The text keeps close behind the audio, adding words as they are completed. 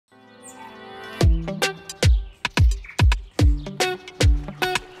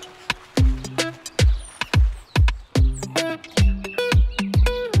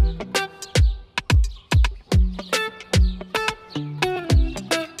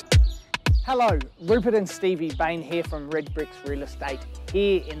Hello, Rupert and Stevie Bain here from Red Bricks Real Estate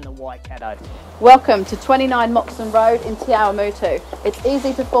here in the Waikato. Welcome to 29 Moxham Road in Te Awamutu. It's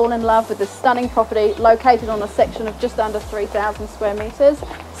easy to fall in love with this stunning property located on a section of just under 3,000 square metres,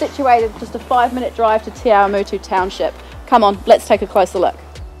 situated just a 5-minute drive to Te Awamutu Township. Come on, let's take a closer look.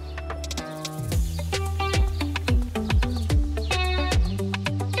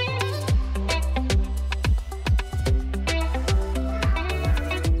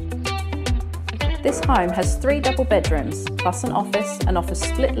 This home has 3 double bedrooms, plus an office and offers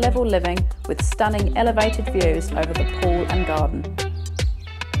split level living with stunning elevated views over the pool and garden.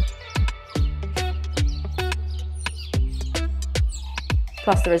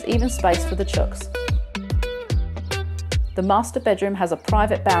 Plus there is even space for the chooks. The master bedroom has a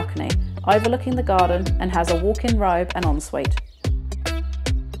private balcony overlooking the garden and has a walk-in robe and ensuite.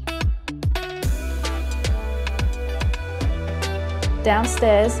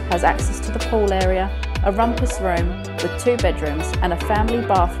 Downstairs has access to the pool area, a rumpus room with 2 bedrooms and a family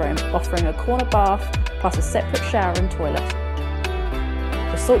bathroom offering a corner bath plus a separate shower and toilet.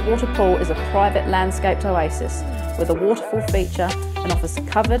 The saltwater pool is a private landscaped oasis with a waterfall feature and offers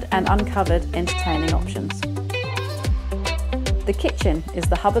covered and uncovered entertaining options. The kitchen is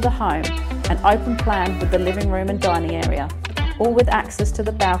the hub of the home, an open plan with the living room and dining area, all with access to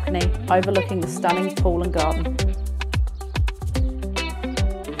the balcony overlooking the stunning pool and garden.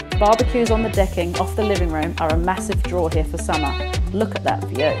 Barbecues on the decking off the living room are a massive draw here for summer. Look at that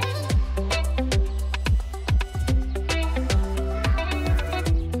view.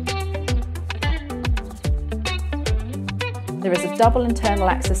 There is a double internal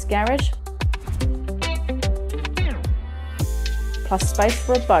access garage, plus space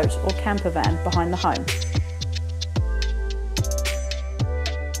for a boat or camper van behind the home.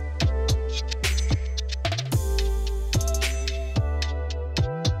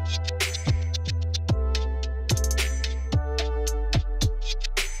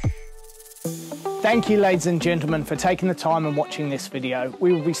 Thank you ladies and gentlemen for taking the time and watching this video.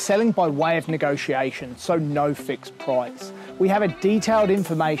 We will be selling by way of negotiation, so no fixed price. We have a detailed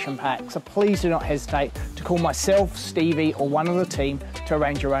information pack, so please do not hesitate to call myself, Stevie or one of the team to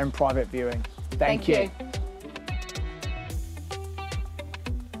arrange your own private viewing. Thank you.